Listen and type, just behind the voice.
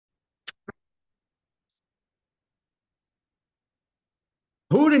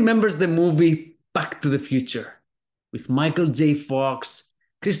Who remembers the movie Back to the Future with Michael J. Fox,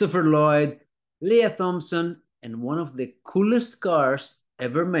 Christopher Lloyd, Leah Thompson, and one of the coolest cars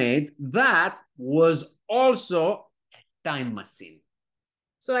ever made that was also a time machine?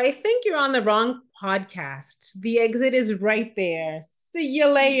 So I think you're on the wrong podcast. The exit is right there. See you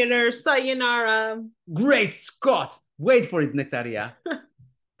later. Sayonara. Great Scott! Wait for it, Nectaria.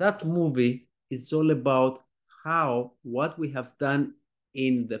 That movie is all about how what we have done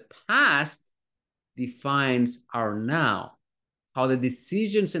in the past defines our now, how the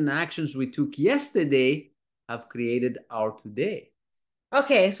decisions and actions we took yesterday have created our today.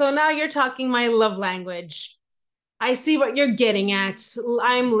 Okay, so now you're talking my love language. I see what you're getting at.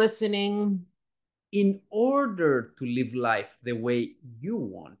 I'm listening. In order to live life the way you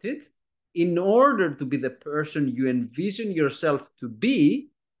want it, in order to be the person you envision yourself to be,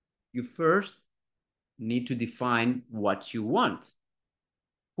 you first need to define what you want,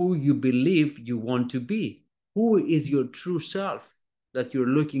 who you believe you want to be, who is your true self that you're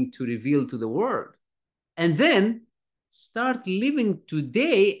looking to reveal to the world. And then start living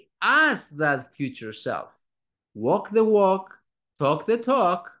today as that future self. Walk the walk, talk the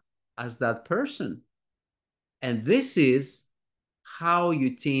talk as that person. And this is how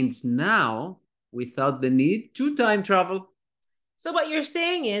you change now without the need to time travel. So, what you're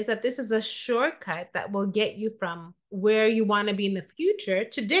saying is that this is a shortcut that will get you from where you want to be in the future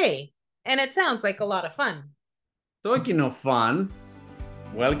today. And it sounds like a lot of fun. Talking of fun,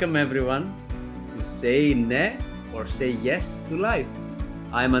 welcome everyone to Say Ne or Say Yes to Life.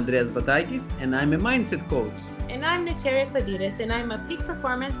 I'm Andreas Batakis and I'm a mindset coach. And I'm Nectaria Claditas, and I'm a peak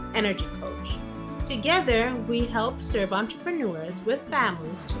performance energy coach. Together, we help serve entrepreneurs with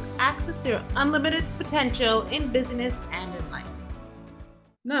families to access their unlimited potential in business and in life.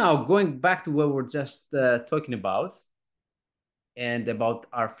 Now, going back to what we're just talking about and about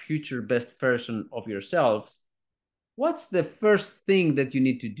our future best version of yourselves, what's the first thing that you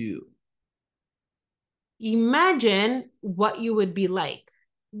need to do? Imagine what you would be like.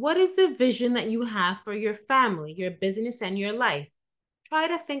 What is the vision that you have for your family, your business, and your life? Try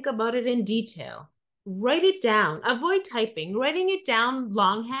to think about it in detail. Write it down. Avoid typing. Writing it down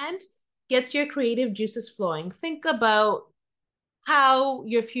longhand gets your creative juices flowing. Think about how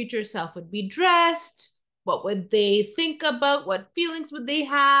your future self would be dressed. What would they think about? What feelings would they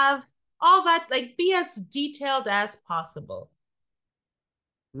have? All that, like, be as detailed as possible.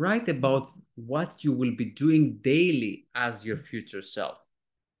 Write about what you will be doing daily as your future self.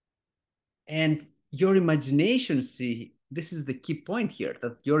 And your imagination, see, this is the key point here,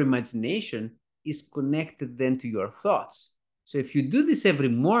 that your imagination is connected then to your thoughts. So if you do this every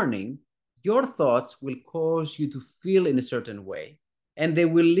morning, your thoughts will cause you to feel in a certain way, and they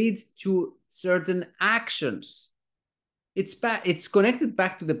will lead to certain actions. It's connected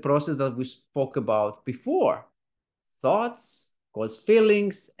back to the process that we spoke about before. Thoughts cause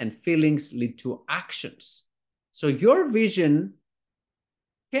feelings, and feelings lead to actions. So your vision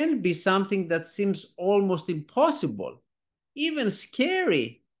can be something that seems almost impossible, even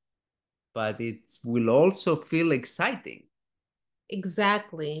scary, but it will also feel exciting.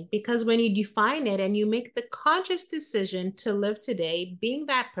 Exactly. Because when you define it and you make the conscious decision to live today being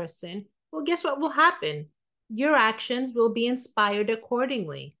that person, well, guess what will happen? Your actions will be inspired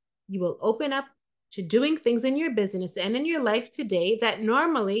accordingly. You will open up to doing things in your business and in your life today that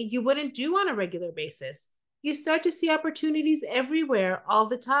normally you wouldn't do on a regular basis. You start to see opportunities everywhere all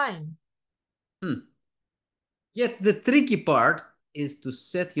the time. Yet the tricky part is to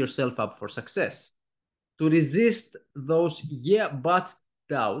set yourself up for success, to resist those yeah, but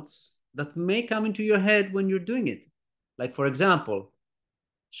doubts that may come into your head when you're doing it. Like, for example,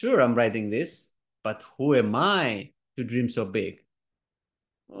 sure, I'm writing this, but who am I to dream so big?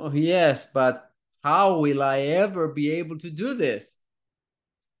 Oh, yes, but how will I ever be able to do this?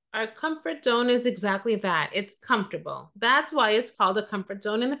 Our comfort zone is exactly that. It's comfortable. That's why it's called a comfort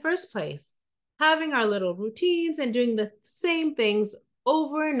zone in the first place. Having our little routines and doing the same things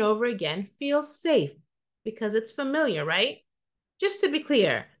over and over again feels safe because it's familiar, right? Just to be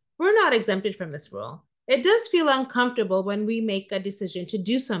clear, we're not exempted from this rule. It does feel uncomfortable when we make a decision to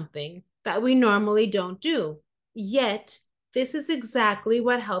do something that we normally don't do. Yet, this is exactly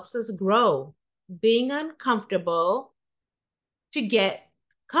what helps us grow. Being uncomfortable to get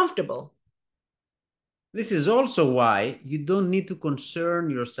comfortable. This is also why you don't need to concern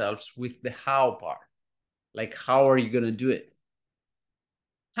yourselves with the how part. Like, how are you going to do it?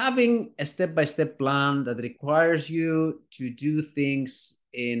 Having a step by step plan that requires you to do things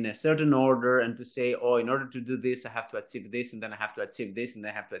in a certain order and to say, oh, in order to do this, I have to achieve this, and then I have to achieve this, and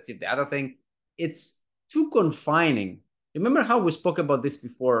then I have to achieve the other thing. It's too confining. Remember how we spoke about this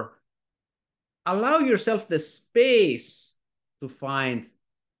before? Allow yourself the space to find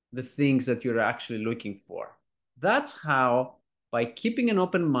the things that you're actually looking for. That's how, by keeping an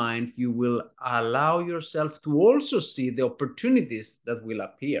open mind, you will allow yourself to also see the opportunities that will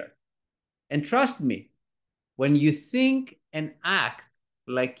appear. And trust me, when you think and act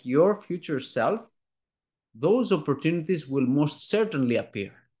like your future self, those opportunities will most certainly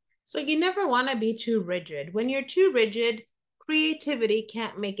appear. So you never want to be too rigid. When you're too rigid, creativity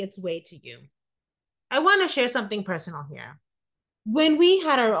can't make its way to you. I want to share something personal here. When we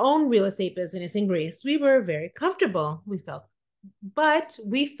had our own real estate business in Greece, we were very comfortable. But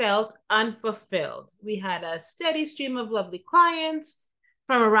we felt unfulfilled. We had a steady stream of lovely clients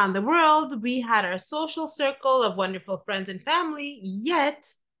from around the world. We had our social circle of wonderful friends and family,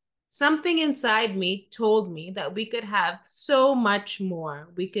 yet something inside me told me that we could have so much more.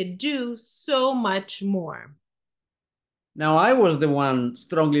 We could do so much more. Now, I was the one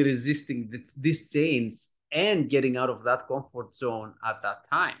strongly resisting these change and getting out of that comfort zone at that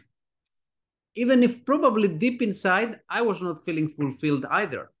time. Even if probably deep inside, I was not feeling fulfilled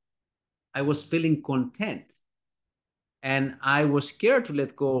either. I was feeling content. And I was scared to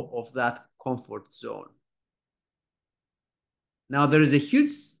let go of that comfort zone. Now, there is a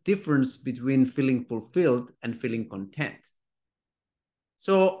huge difference between feeling fulfilled and feeling content.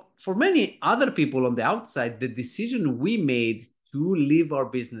 So, for many other people on the outside, the decision we made to leave our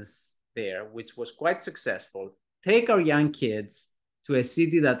business there, which was quite successful, take our young kids to a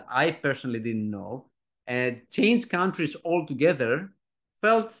city that I personally didn't know, and change countries altogether,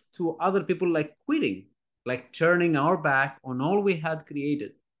 felt to other people like quitting, like turning our back on all we had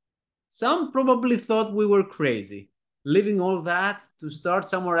created. Some probably thought we were crazy, leaving all that to start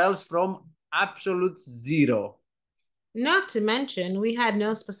somewhere else from absolute zero. Not to mention, we had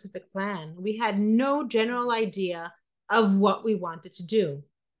no specific plan. We had no general idea of what we wanted to do.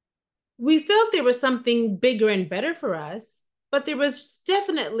 We felt there was something bigger and better for us, but there was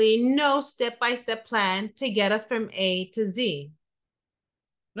definitely no step-by-step plan to get us from A to Z.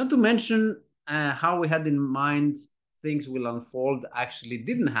 Not to mention how we had in mind things will unfold actually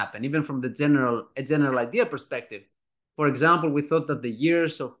didn't happen, even from the general idea perspective. For example, we thought that the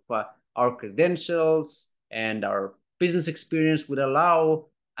years of our credentials and our business experience would allow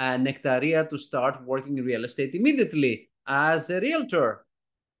Nectaria to start working in real estate immediately as a realtor.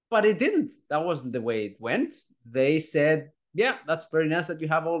 But it didn't. That wasn't the way it went. They said, yeah, that's very nice that you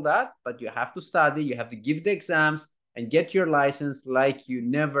have all that, but you have to study, you have to give the exams and get your license like you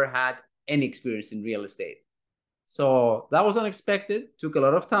never had any experience in real estate. So that was unexpected, took a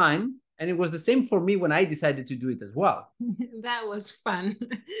lot of time. And it was the same for me when I decided to do it as well. That was fun.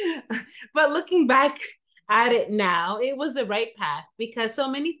 But looking back at it now, it was the right path because so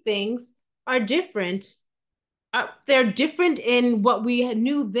many things are different. They're different in what we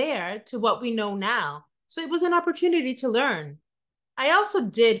knew there to what we know now. So it was an opportunity to learn. I also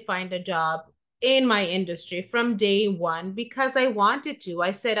did find a job in my industry from day one because I wanted to.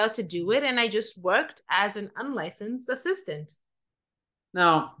 I set out to do it and I just worked as an unlicensed assistant.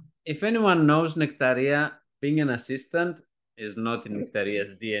 Now, if anyone knows Nectaria, being an assistant is not in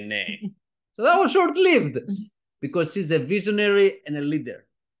Nectaria's DNA. So that was short-lived because she's a visionary and a leader.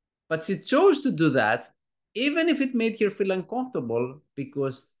 But she chose to do that even if it made her feel uncomfortable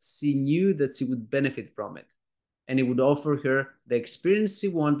because she knew that she would benefit from it and it would offer her the experience she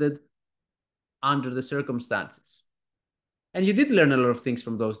wanted under the circumstances. And you did learn a lot of things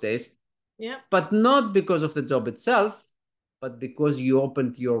from those days. Yeah. But not because of the job itself, but because you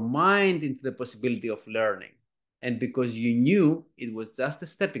opened your mind into the possibility of learning and because you knew it was just a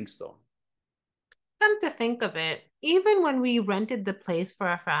stepping stone. Come to think of it, even when we rented the place for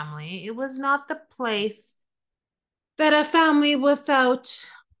our family, it was not the place that a family without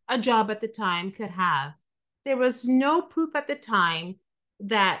a job at the time could have. There was no proof at the time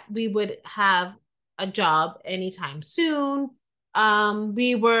that we would have a job anytime soon.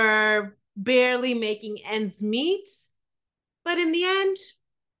 We were barely making ends meet. But in the end,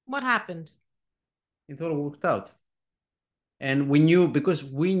 what happened? It all worked out. And we knew, because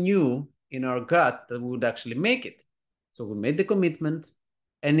we knew in our gut that we would actually make it. So we made the commitment.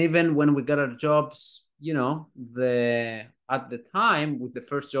 And even when we got our jobs, at the time with the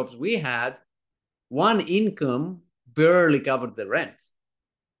first jobs we had, one income barely covered the rent.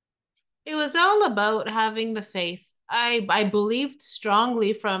 It was all about having the faith. I believed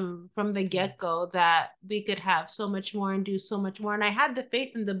strongly from the get-go that we could have so much more and do so much more. And I had the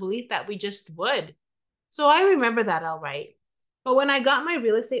faith and the belief that we just would. So I remember that all right. But when I got my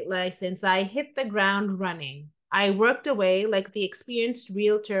real estate license, I hit the ground running. I worked away like the experienced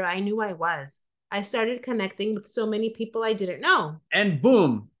realtor I knew I was. I started connecting with so many people I didn't know. And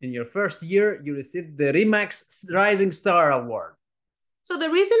boom, in your first year, you received the REMAX Rising Star Award. So the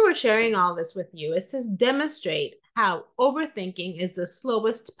reason we're sharing all this with you is to demonstrate how overthinking is the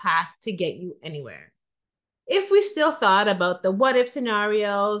slowest path to get you anywhere. If we still thought about the what if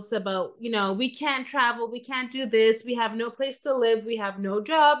scenarios, about, we can't travel, we can't do this, we have no place to live, we have no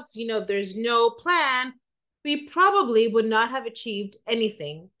jobs, there's no plan, we probably would not have achieved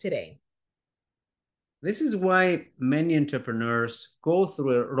anything today. This is why many entrepreneurs go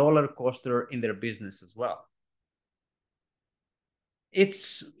through a roller coaster in their business as well.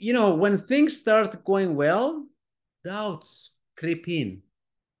 It's, when things start going well, doubts creep in.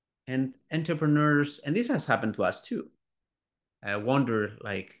 And entrepreneurs, and this has happened to us too, I wonder,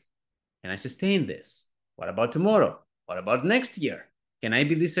 can I sustain this? What about tomorrow? What about next year? Can I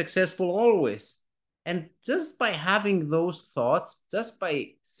be this successful always? And just by having those thoughts, just by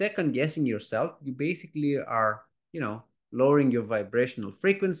second guessing yourself, you basically are, lowering your vibrational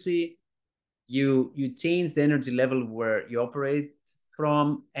frequency. You change the energy level where you operate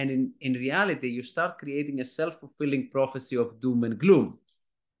from. And in reality, you start creating a self-fulfilling prophecy of doom and gloom.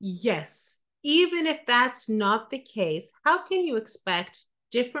 Yes, even if that's not the case, how can you expect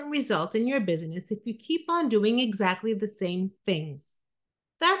different results in your business if you keep on doing exactly the same things?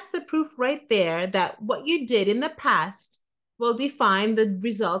 That's the proof right there that what you did in the past will define the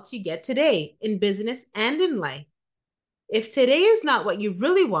results you get today in business and in life. If today is not what you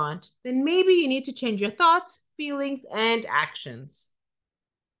really want, then maybe you need to change your thoughts, feelings, and actions.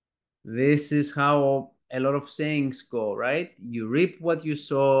 This is how a lot of sayings go, right? You reap what you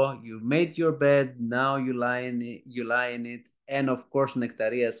sow, you made your bed, now you lie in it. And of course,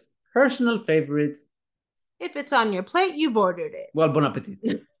 Nectaria's personal favorite. If it's on your plate, you've ordered it. Well, bon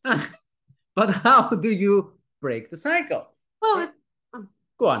appetit. But how do you break the cycle? Well,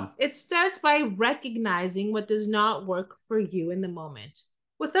 go on. It starts by recognizing what does not work for you in the moment,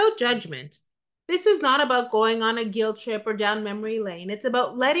 without judgment. This is not about going on a guilt trip or down memory lane. It's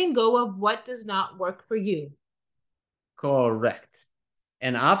about letting go of what does not work for you. Correct.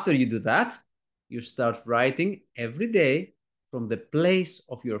 And after you do that, you start writing every day from the place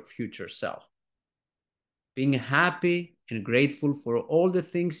of your future self. Being happy and grateful for all the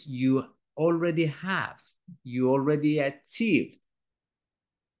things you already have, you already achieved.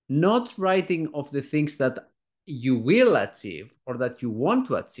 Not writing of the things that you will achieve or that you want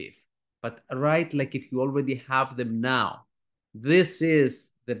to achieve, but write like if you already have them now. This is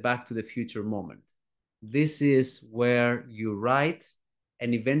the Back to the Future moment. This is where you write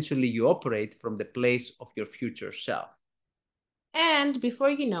and eventually you operate from the place of your future self. And before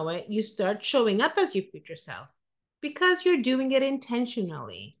you know it, you start showing up as your future self because you're doing it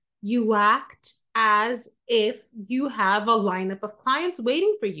intentionally. You act as if you have a lineup of clients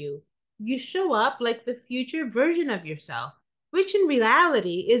waiting for you. You show up like the future version of yourself, which in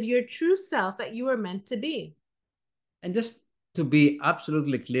reality is your true self that you are meant to be. And just to be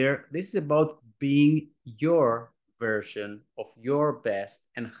absolutely clear, this is about being your version of your best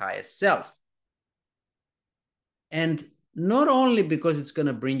and highest self. And not only because it's going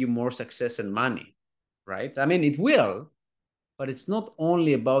to bring you more success and money, right? I mean, it will, but it's not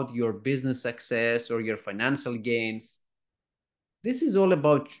only about your business success or your financial gains. This is all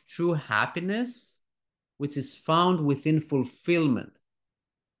about true happiness, which is found within fulfillment.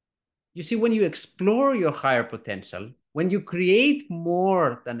 You see, when you explore your higher potential, when you create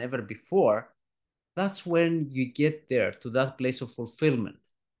more than ever before, that's when you get there to that place of fulfillment.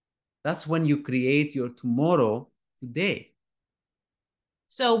 That's when you create your tomorrow today.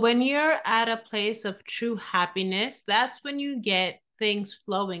 So when you're at a place of true happiness, that's when you get things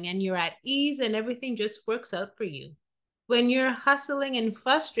flowing and you're at ease and everything just works out for you. When you're hustling and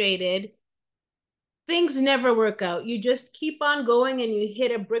frustrated, things never work out. You just keep on going and you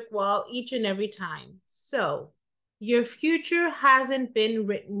hit a brick wall each and every time. So your future hasn't been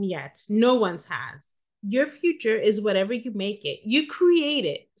written yet. No one's has. Your future is whatever you make it. You create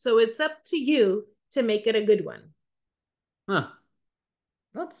it. So it's up to you to make it a good one. Huh.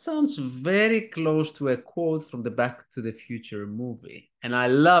 That sounds very close to a quote from the Back to the Future movie, and I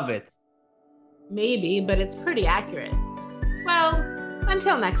love it. Maybe, but it's pretty accurate. Well,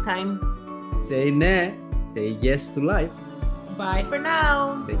 until next time. Say ne, say yes to life. Bye for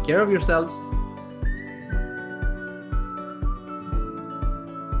now. Take care of yourselves.